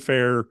an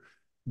unfair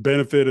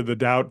benefit of the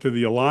doubt to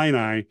the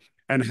Illini?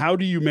 And how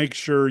do you make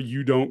sure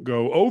you don't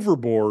go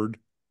overboard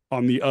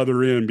on the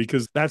other end?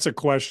 Because that's a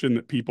question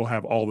that people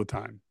have all the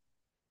time.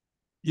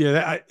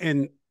 Yeah.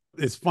 And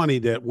it's funny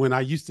that when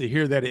I used to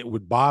hear that, it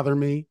would bother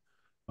me.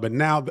 But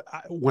now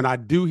when I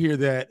do hear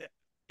that,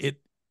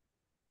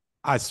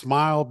 I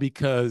smile,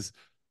 because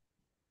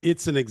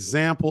it's an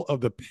example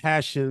of the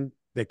passion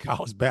that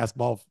college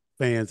basketball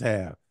fans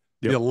have.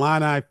 Yep. The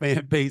Illini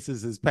fan base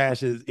is as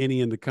passionate as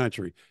any in the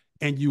country.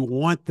 And you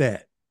want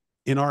that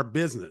in our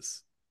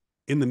business,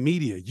 in the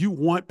media. You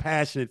want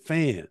passionate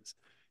fans.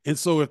 And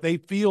so if they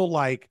feel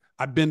like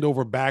I bend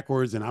over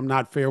backwards and I'm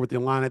not fair with the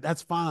Illini,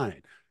 that's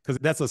fine, because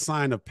that's a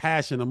sign of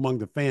passion among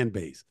the fan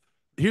base.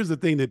 Here's the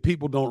thing that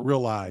people don't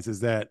realize is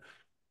that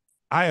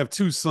I have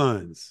 2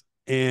 sons.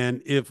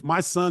 And if my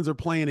sons are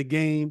playing a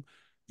game,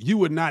 you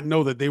would not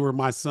know that they were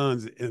my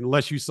sons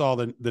unless you saw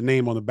the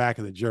name on the back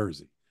of the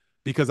jersey,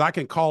 because I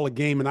can call a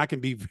game and I can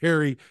be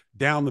very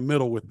down the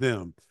middle with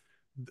them.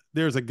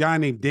 There's a guy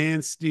named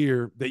Dan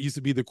Steer that used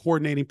to be the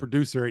coordinating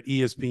producer at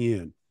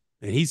ESPN,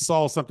 and he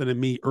saw something in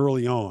me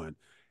early on,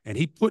 and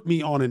he put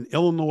me on an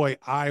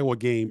Illinois-Iowa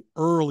game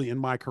early in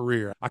my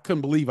career. I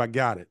couldn't believe I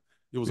got it.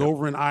 It was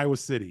over in Iowa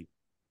City.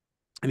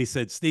 And he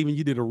said, Stephen,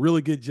 you did a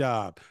really good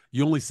job.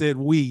 You only said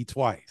we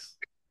twice.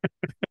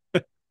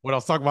 When I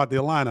was talking about the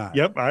Illini.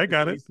 Yep, I And so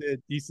got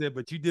it. he said,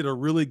 but you did a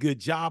really good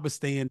job of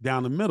staying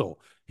down the middle.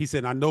 He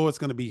said, I know it's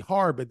going to be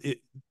hard, but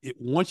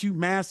once you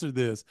master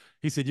this,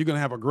 he said, you're going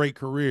to have a great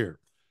career.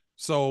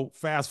 So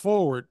fast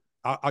forward,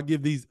 I'll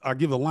give the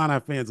Illini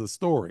fans a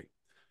story.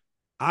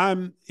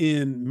 I'm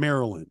in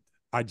Maryland.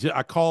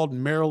 I called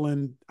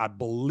Maryland. I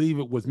believe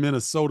it was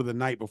Minnesota the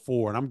night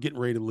before, and I'm getting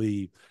ready to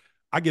leave.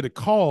 I get a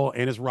call,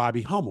 and it's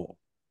Robbie Hummel.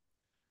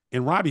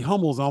 And Robbie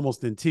Hummel's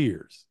almost in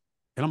tears.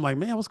 And I'm like,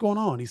 man, what's going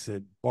on? He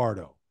said,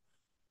 Bardo,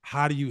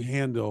 how do you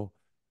handle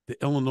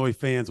the Illinois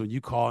fans when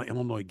you call an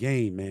Illinois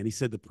game, man? He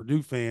said, the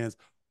Purdue fans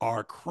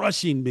are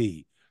crushing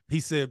me.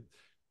 He said,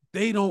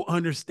 they don't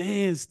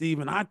understand,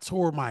 Stephen. I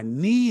tore my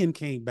knee and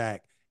came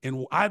back,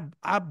 and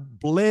I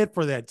bled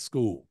for that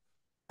school.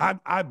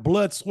 I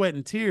blood, sweat,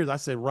 and tears. I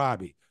said,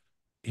 Robbie,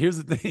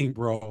 here's the thing,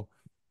 bro.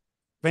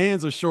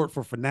 Fans are short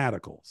for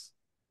fanaticals.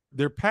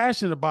 They're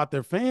passionate about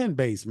their fan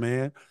base,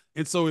 man.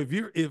 And so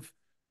if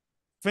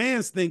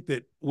fans think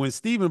that when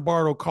Stephen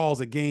Bardo calls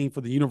a game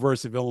for the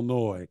University of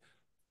Illinois,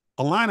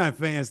 Illini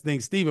fans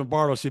think Stephen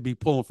Bardo should be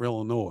pulling for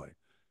Illinois.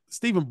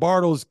 Stephen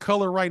Bardo's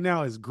color right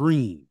now is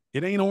green.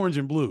 It ain't orange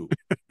and blue.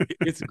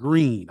 It's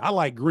green. I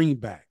like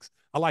greenbacks.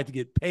 I like to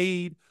get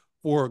paid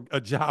for a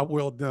job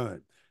well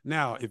done.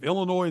 Now, if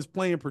Illinois is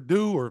playing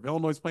Purdue or if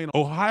Illinois is playing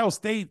Ohio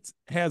State,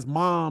 has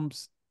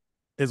moms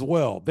as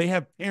well. They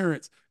have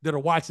parents that are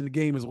watching the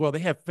game as well. They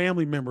have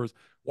family members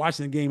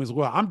watching the game as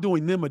well. I'm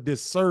doing them a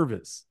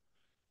disservice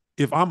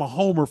if I'm a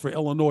homer for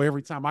Illinois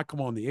every time I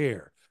come on the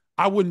air.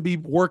 I wouldn't be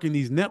working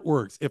these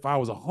networks if I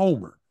was a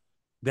homer.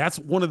 That's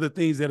one of the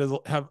things that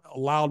have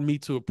allowed me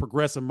to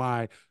progress in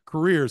my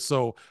career.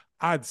 So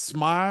I'd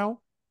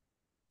smile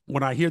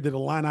when I hear that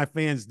Illini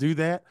fans do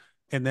that,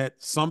 and that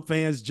some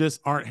fans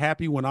just aren't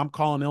happy when I'm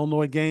calling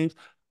Illinois games.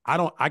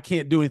 I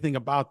can't do anything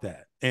about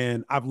that.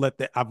 And I've let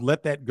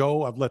that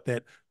go. I've let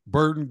that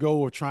burden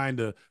go of trying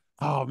to,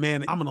 oh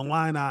man, I'm an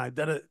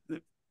Illini.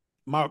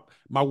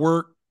 My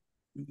work,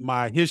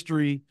 my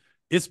history,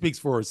 it speaks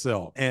for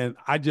itself. And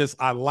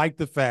I like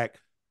the fact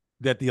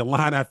that the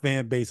Illini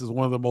fan base is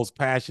one of the most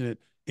passionate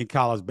in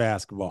college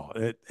basketball.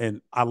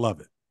 And I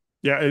love it.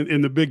 Yeah,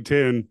 in the Big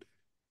Ten,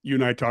 you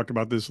and I talked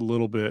about this a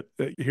little bit.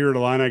 Here at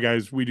Illini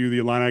Guys, we do the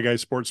Illini Guys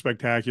Sports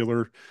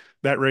Spectacular.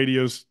 That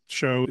radio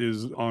show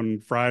is on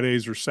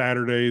Fridays or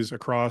Saturdays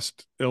across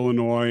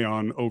Illinois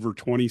on over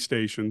 20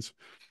 stations.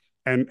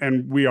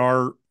 And we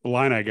are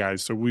Illini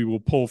Guys, so we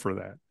will pull for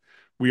that.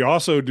 We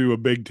also do a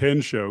Big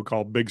Ten show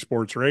called Big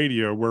Sports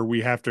Radio where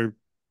we have to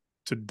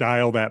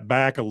dial that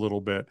back a little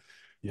bit.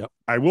 Yep.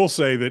 I will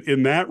say that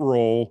in that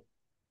role,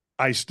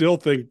 I still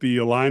think the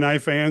Illini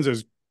fans,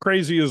 as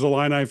crazy as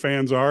Illini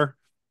fans are,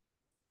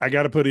 I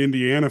got to put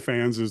Indiana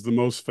fans as the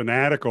most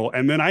fanatical.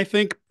 And then I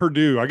think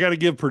Purdue, I got to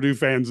give Purdue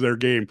fans their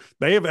game.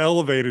 They have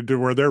elevated to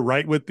where they're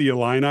right with the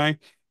Illini.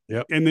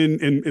 Yep. And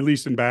then at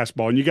least in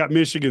basketball. And you got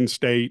Michigan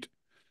State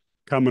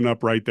coming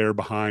up right there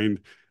behind.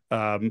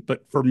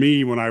 But for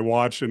me, when I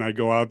watch and I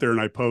go out there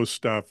and I post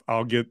stuff,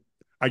 I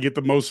get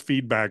the most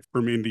feedback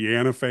from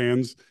Indiana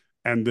fans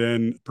and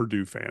then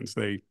Purdue fans.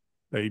 They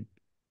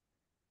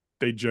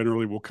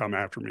generally will come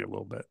after me a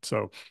little bit.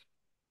 So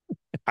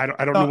I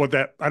don't know what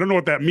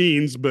that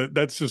means, but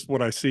that's just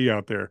what I see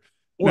out there.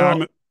 Well,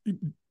 now,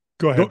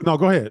 go ahead. Go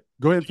ahead.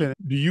 Go ahead and finish.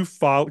 Do you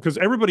follow? Because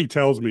everybody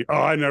tells me, oh,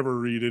 I never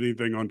read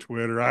anything on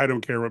Twitter. I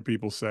don't care what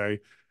people say.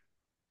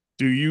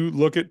 Do you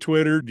look at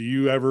Twitter? Do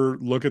you ever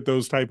look at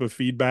those type of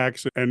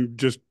feedbacks and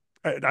just,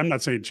 I'm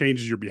not saying it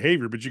changes your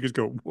behavior, but you just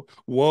go,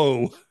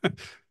 whoa.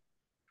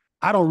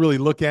 I don't really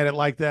look at it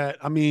like that.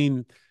 I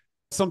mean,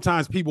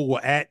 sometimes people will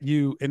at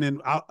you, and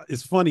then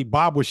it's funny.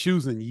 Bob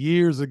Wischusen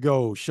years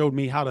ago showed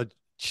me how to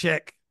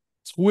check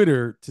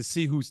Twitter to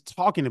see who's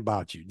talking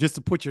about you, just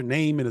to put your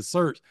name in a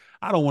search.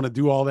 I don't want to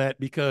do all that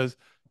because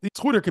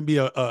Twitter can be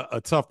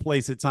a tough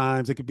place at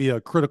times. It could be a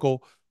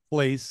critical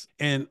place,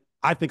 and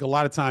I think a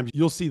lot of times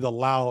you'll see the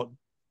loud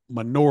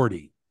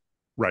minority,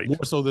 right,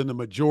 more so than the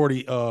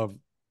majority of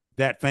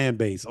that fan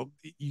base.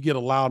 You get a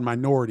loud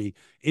minority.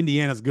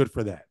 Indiana's good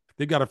for that.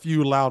 They've got a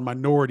few loud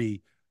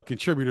minority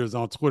contributors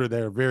on Twitter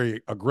that are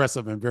very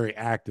aggressive and very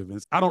active.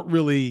 And I don't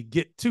really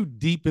get too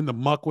deep in the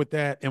muck with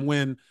that. And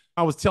when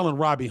I was telling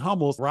Robbie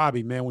Hummels,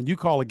 Robbie, man, when you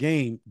call a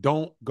game,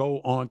 don't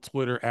go on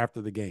Twitter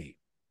after the game.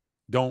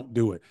 Don't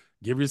do it.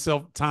 Give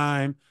yourself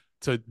time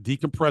to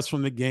decompress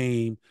from the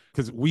game,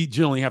 because we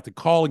generally have to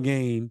call a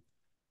game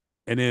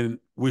and then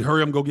we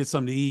hurry up and go get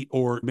something to eat,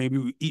 or maybe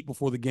we eat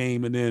before the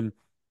game, and then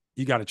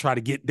you got to try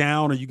to get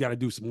down, or you got to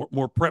do some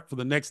more prep for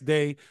the next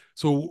day.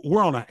 So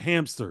we're on a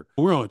hamster.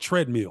 We're on a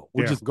treadmill.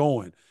 We're just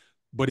going.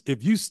 But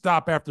if you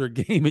stop after a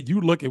game and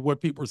you look at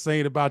what people are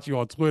saying about you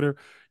on Twitter,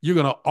 you're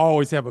going to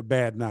always have a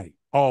bad night,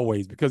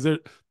 always, because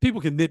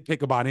people can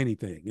nitpick about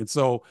anything. And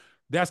so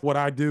that's what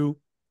I do.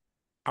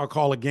 I'll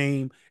call a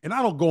game, and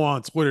I don't go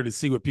on Twitter to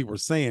see what people are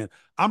saying.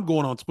 I'm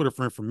going on Twitter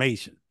for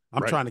information.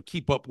 I'm trying to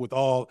keep up with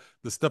all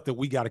the stuff that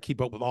we got to keep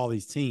up with all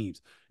these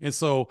teams. And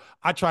so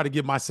I try to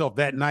give myself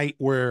that night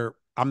where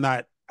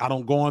I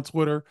don't go on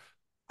Twitter.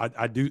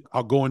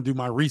 I'll go and do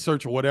my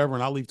research or whatever,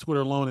 and I'll leave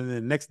Twitter alone. And then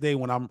the next day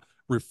when I'm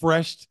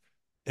refreshed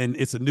and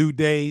it's a new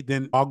day,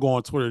 then I'll go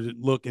on Twitter to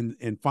look and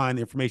find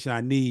the information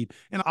I need.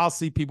 And I'll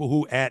see people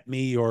who at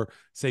me or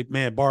say,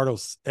 man,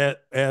 Bardo's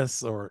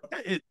S, or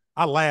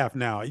I laugh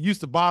now. It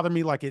used to bother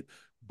me like it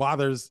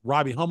bothers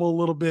Robbie Hummel a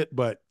little bit,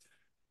 but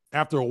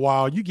after a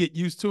while you get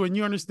used to it and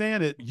you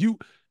understand it.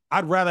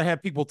 I'd rather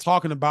have people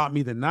talking about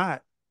me than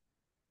not.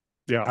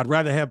 Yeah. I'd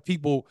rather have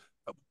people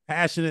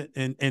passionate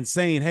and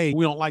saying, hey,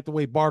 we don't like the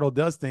way Bardo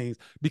does things,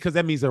 because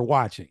that means they're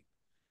watching.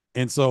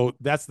 And so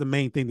that's the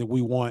main thing that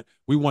we want.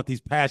 We want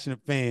these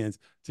passionate fans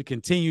to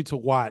continue to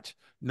watch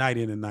night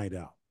in and night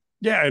out.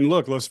 Yeah. And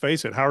look, let's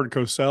face it, Howard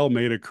Cosell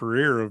made a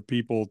career of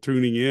people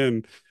tuning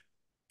in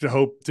to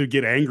hope to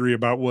get angry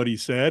about what he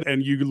said.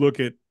 And you look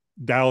at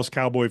Dallas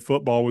Cowboy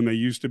football when they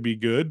used to be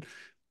good,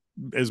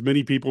 as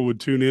many people would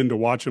tune in to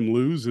watch them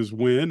lose as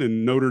win.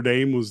 And Notre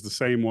Dame was the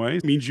same way.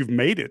 It means you've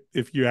made it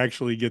if you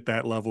actually get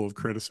that level of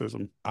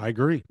criticism. I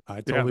agree. I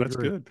totally that's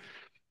agree. Good.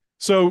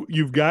 So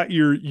you've got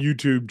your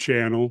YouTube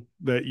channel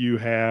that you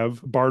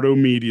have, Bardo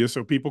Media.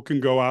 So people can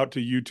go out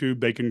to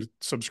YouTube. They can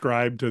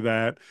subscribe to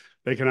that.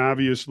 They can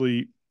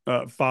obviously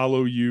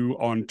follow you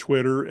on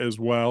Twitter as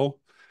well.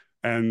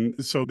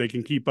 And so they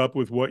can keep up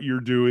with what you're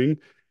doing.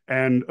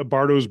 And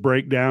Bardo's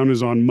Breakdown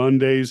is on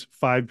Mondays,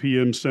 5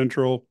 p.m.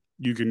 Central.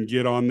 You can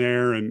get on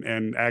there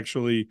and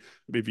actually,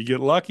 if you get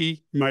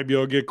lucky, you might be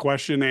able to get a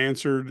question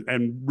answered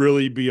and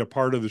really be a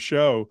part of the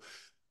show.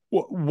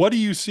 What do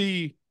you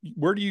see?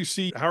 Where do you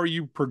see, how are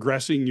you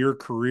progressing your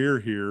career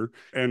here?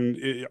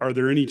 And are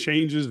there any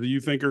changes that you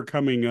think are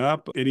coming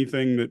up?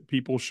 Anything that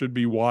people should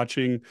be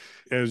watching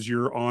as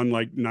you're on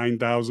like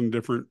 9,000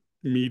 different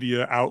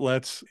media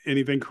outlets?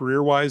 Anything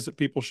career-wise that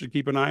people should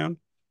keep an eye on?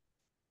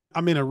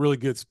 I'm in a really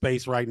good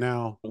space right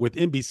now with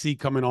NBC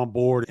coming on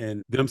board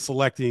and them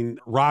selecting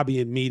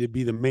Robbie and me to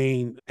be the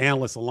main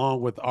analysts,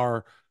 along with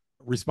our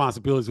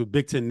responsibilities with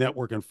Big Ten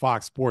Network and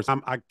Fox Sports.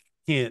 I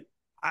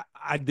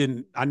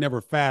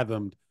never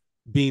fathomed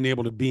being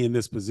able to be in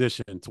this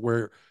position to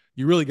where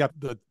you really got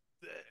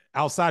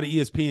outside of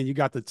ESPN, you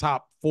got the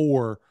top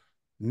 4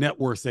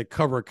 networks that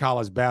cover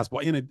college basketball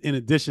in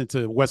addition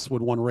to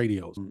Westwood One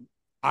Radios.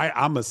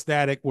 I'm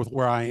ecstatic with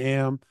where I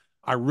am.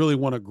 I really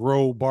want to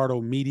grow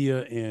Bardo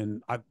Media,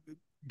 and I've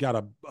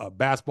got a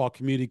basketball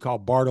community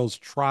called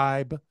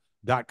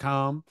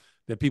bardostribe.com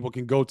that people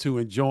can go to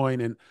and join.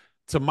 And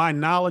to my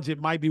knowledge, it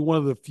might be one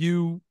of the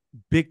few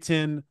Big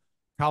Ten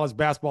college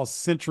basketball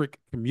centric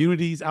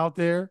communities out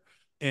there.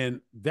 And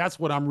that's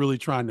what I'm really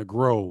trying to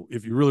grow.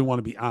 If you really want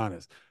to be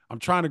honest, I'm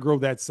trying to grow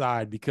that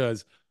side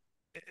because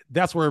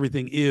that's where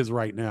everything is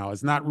right now.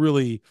 It's not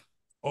really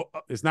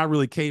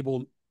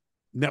cable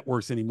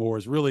networks anymore.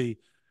 It's really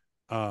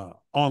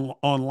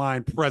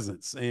online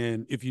presence.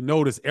 And if you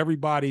notice,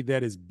 everybody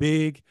that is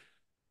big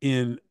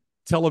in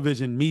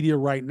television media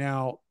right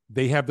now,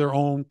 they have their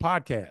own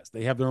podcast,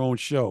 they have their own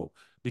show,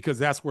 because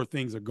that's where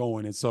things are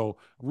going. And so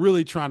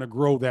really trying to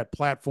grow that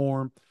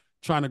platform,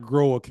 trying to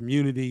grow a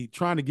community,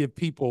 trying to give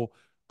people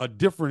a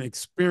different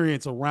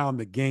experience around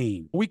the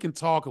game. We can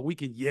talk and we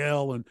can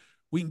yell and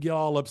we can get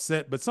all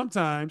upset, but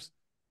sometimes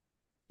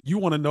you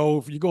want to know,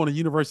 if you're going to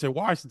University of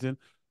Washington,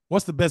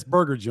 what's the best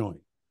burger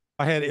joint?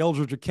 I had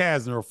Eldridge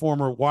Kastner, a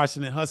former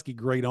Washington Husky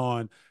great,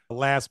 on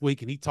last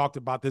week, and he talked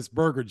about this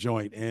burger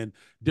joint and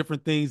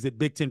different things that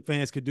Big Ten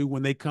fans could do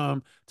when they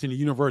come to the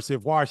University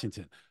of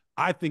Washington.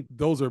 I think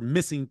those are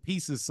missing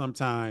pieces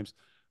sometimes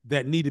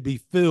that need to be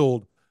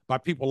filled by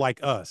people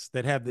like us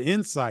that have the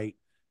insight,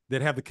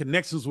 that have the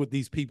connections with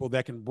these people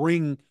that can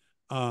bring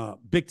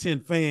Big Ten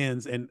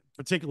fans, and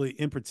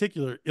in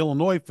particular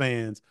Illinois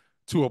fans,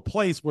 to a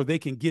place where they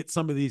can get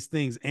some of these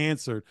things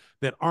answered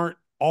that aren't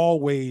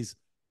always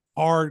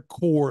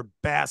hardcore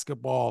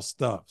basketball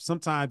stuff.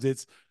 Sometimes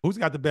it's who's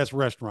got the best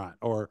restaurant,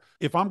 or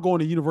if I'm going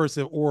to University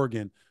of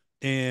Oregon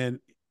and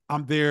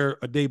I'm there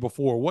a day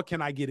before, what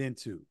can I get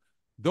into?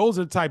 Those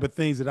are the type of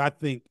things that I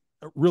think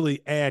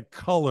really add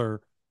color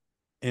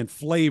and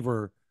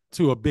flavor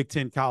to a Big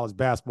Ten college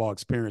basketball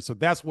experience. So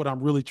that's what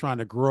I'm really trying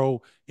to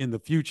grow in the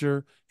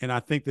future. And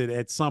I think that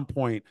at some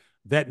point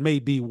that may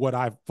be what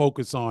I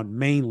focus on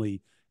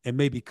mainly, and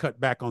maybe cut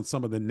back on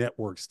some of the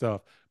network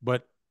stuff.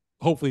 But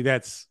hopefully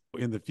that's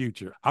in the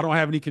future. I don't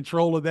have any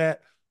control of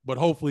that, but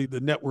hopefully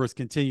the networks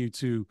continue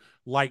to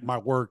like my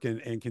work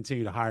and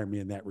continue to hire me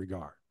in that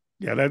regard.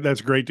 Yeah,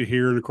 that's great to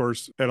hear. And of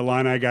course, at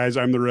Illini Guys,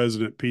 I'm the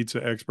resident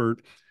pizza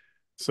expert.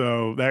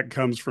 So that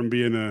comes from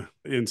being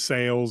in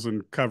sales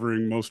and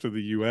covering most of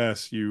the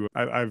U.S.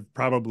 I've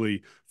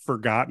probably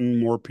forgotten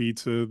more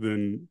pizza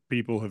than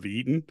people have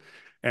eaten.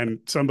 And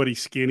somebody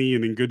skinny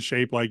and in good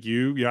shape like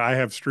you, yeah, I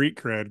have street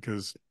cred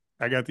because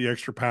I got the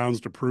extra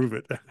pounds to prove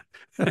it.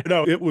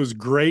 No, it was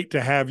great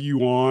to have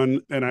you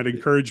on, and I'd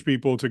encourage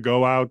people to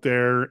go out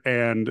there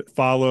and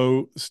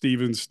follow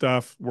Stephen's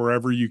stuff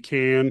wherever you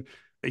can.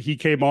 He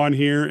came on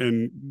here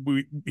and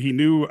he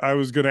knew I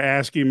was going to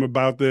ask him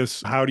about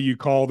this. How do you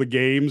call the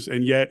games?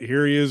 And yet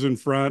here he is in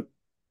front,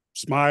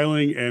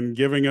 smiling and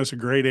giving us a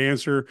great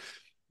answer.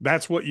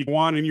 That's what you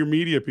want in your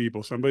media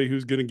people, somebody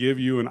who's going to give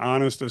you an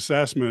honest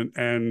assessment,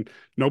 and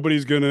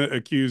nobody's going to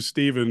accuse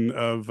Stephen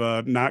of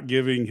not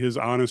giving his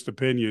honest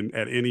opinion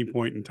at any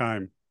point in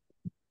time.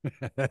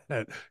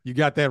 You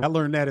got that. I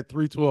learned that at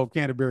 312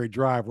 Canterbury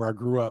Drive, where I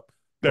grew up,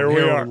 from There we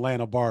Harold are. and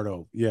Lana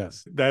Bardo.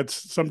 Yes. That's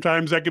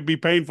sometimes that could be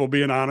painful,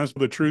 being honest.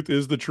 The truth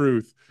is the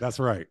truth. That's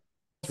right.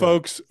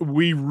 Folks,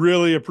 we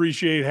really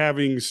appreciate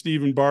having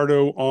Stephen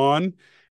Bardo on.